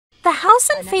The House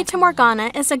in Fata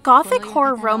Morgana is a gothic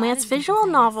horror romance visual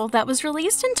novel that was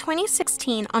released in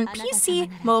 2016 on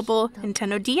PC, mobile,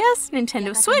 Nintendo DS,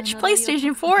 Nintendo Switch,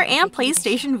 PlayStation 4, and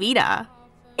PlayStation Vita.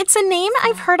 It's a name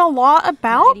I've heard a lot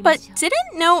about, but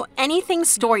didn't know anything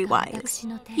story-wise.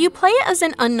 You play as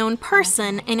an unknown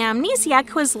person, an amnesiac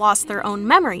who has lost their own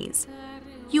memories.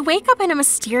 You wake up in a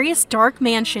mysterious dark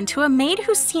mansion to a maid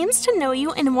who seems to know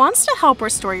you and wants to help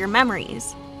restore your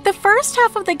memories. The first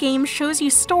half of the game shows you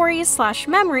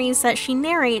stories/memories that she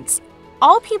narrates,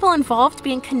 all people involved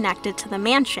being connected to the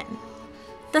mansion.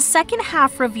 The second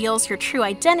half reveals your true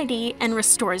identity and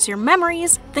restores your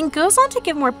memories, then goes on to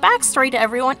give more backstory to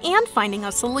everyone and finding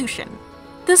a solution.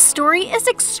 The story is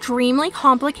extremely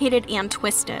complicated and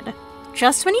twisted.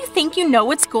 Just when you think you know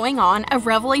what's going on, a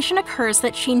revelation occurs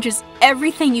that changes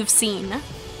everything you've seen.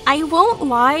 I won't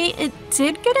lie, it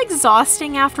did get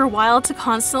exhausting after a while to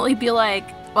constantly be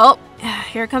like, well,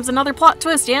 here comes another plot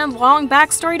twist and long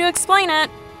backstory to explain it.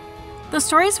 The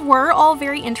stories were all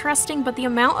very interesting, but the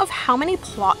amount of how many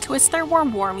plot twists there were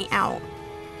wore me out.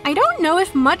 I don't know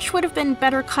if much would have been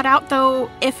better cut out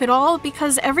though, if at all,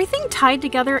 because everything tied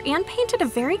together and painted a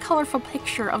very colorful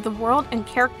picture of the world and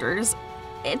characters.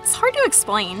 It's hard to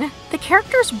explain. The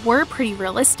characters were pretty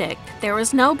realistic. There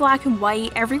was no black and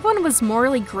white, everyone was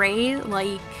morally gray,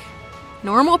 like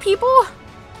normal people.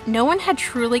 No one had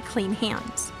truly clean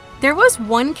hands. There was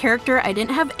one character I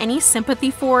didn't have any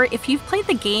sympathy for. If you've played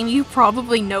the game, you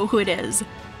probably know who it is.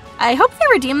 I hope they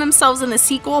redeem themselves in the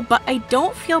sequel, but I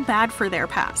don't feel bad for their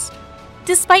past.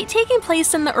 Despite taking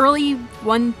place in the early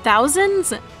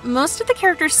 1000s, most of the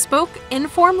characters spoke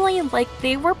informally like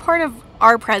they were part of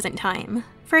our present time.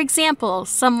 For example,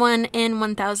 someone in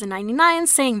 1099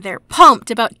 saying they're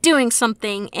pumped about doing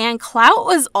something, and clout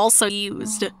was also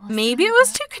used. Maybe it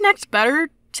was to connect better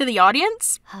to the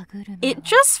audience? It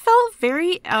just felt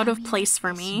very out of place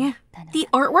for me. The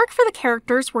artwork for the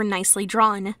characters were nicely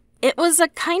drawn. It was a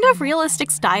kind of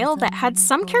realistic style that had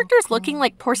some characters looking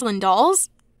like porcelain dolls.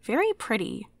 Very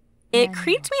pretty. It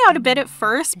creeped me out a bit at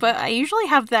first, but I usually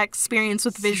have that experience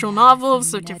with visual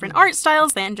novels of different art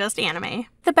styles than just anime.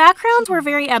 The backgrounds were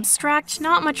very abstract,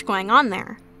 not much going on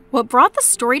there. What brought the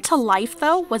story to life,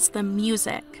 though, was the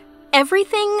music.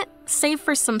 Everything, save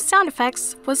for some sound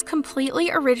effects, was completely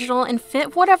original and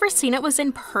fit whatever scene it was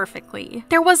in perfectly.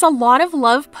 There was a lot of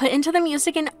love put into the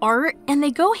music and art, and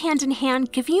they go hand in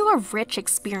hand, giving you a rich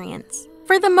experience.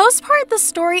 For the most part, the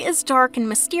story is dark and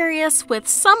mysterious, with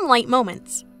some light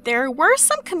moments. There were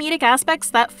some comedic aspects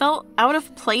that felt out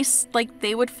of place, like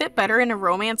they would fit better in a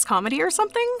romance comedy or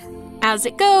something. As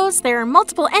it goes, there are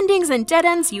multiple endings and dead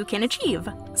ends you can achieve.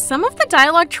 Some of the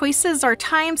dialogue choices are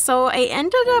timed, so I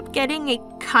ended up getting a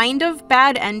kind of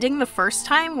bad ending the first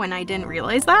time when I didn't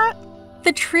realize that.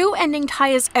 The true ending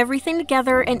ties everything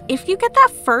together, and if you get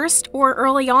that first or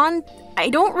early on,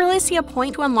 I don't really see a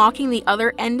point to unlocking the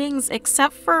other endings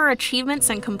except for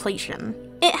achievements and completion.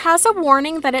 It has a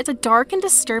warning that it's a dark and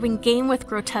disturbing game with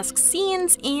grotesque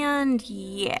scenes, and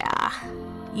yeah.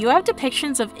 You have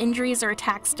depictions of injuries or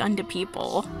attacks done to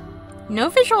people. No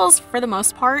visuals for the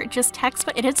most part, just text,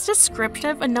 but it is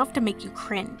descriptive enough to make you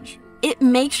cringe. It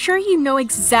makes sure you know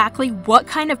exactly what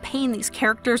kind of pain these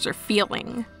characters are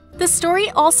feeling. The story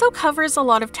also covers a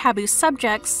lot of taboo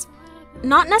subjects,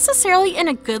 not necessarily in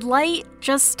a good light,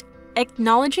 just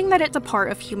acknowledging that it's a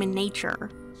part of human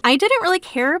nature. I didn't really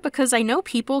care because I know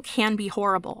people can be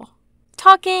horrible.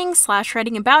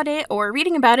 Talking/writing about it or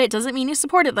reading about it doesn't mean you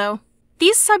support it though.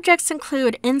 These subjects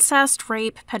include incest,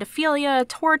 rape, pedophilia,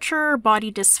 torture,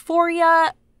 body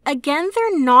dysphoria. Again,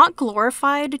 they're not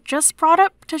glorified, just brought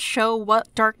up to show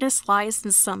what darkness lies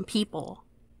in some people.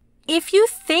 If you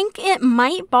think it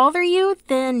might bother you,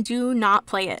 then do not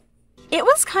play it. It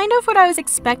was kind of what I was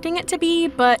expecting it to be,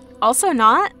 but also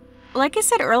not. Like I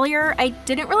said earlier, I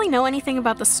didn't really know anything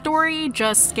about the story,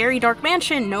 just scary dark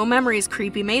mansion, no memories,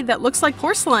 creepy maid that looks like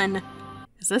porcelain.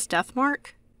 Is this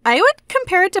Deathmark? I would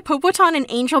compare it to Popoton and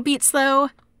Angel Beats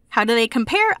though. How do they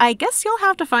compare? I guess you'll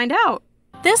have to find out.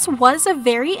 This was a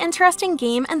very interesting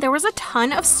game and there was a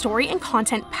ton of story and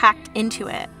content packed into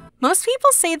it. Most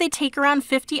people say they take around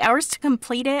 50 hours to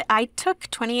complete it. I took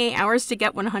 28 hours to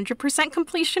get 100%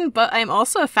 completion, but I'm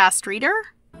also a fast reader.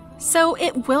 So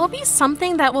it will be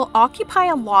something that will occupy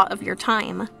a lot of your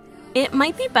time. It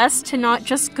might be best to not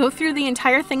just go through the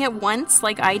entire thing at once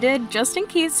like I did, just in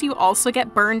case you also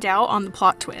get burned out on the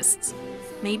plot twists.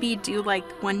 Maybe do like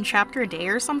one chapter a day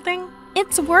or something?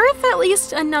 It's worth at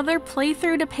least another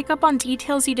playthrough to pick up on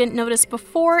details you didn't notice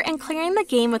before, and clearing the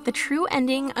game with the true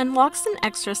ending unlocks an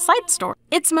extra side story.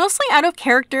 It's mostly out of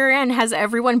character and has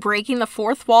everyone breaking the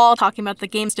fourth wall, talking about the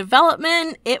game's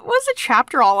development. It was a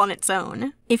chapter all on its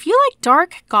own. If you like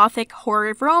dark, gothic,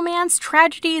 horror, romance,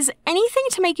 tragedies, anything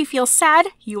to make you feel sad,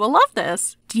 you will love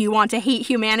this. Do you want to hate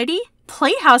humanity?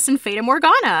 Play House and Fata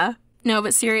Morgana. No,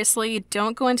 but seriously,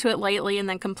 don't go into it lightly and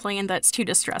then complain that it's too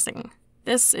distressing.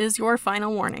 This is your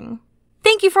final warning.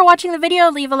 Thank you for watching the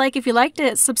video. Leave a like if you liked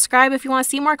it, subscribe if you want to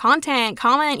see more content,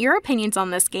 comment your opinions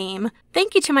on this game.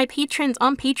 Thank you to my patrons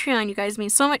on Patreon. You guys mean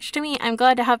so much to me. I'm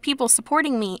glad to have people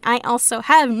supporting me. I also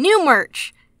have new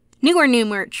merch. New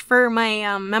merch for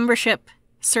my membership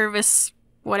service,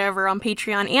 whatever, on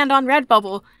Patreon and on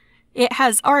Redbubble. It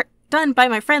has art done by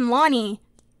my friend Lonnie.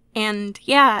 And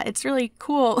yeah, it's really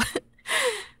cool.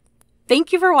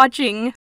 Thank you for watching.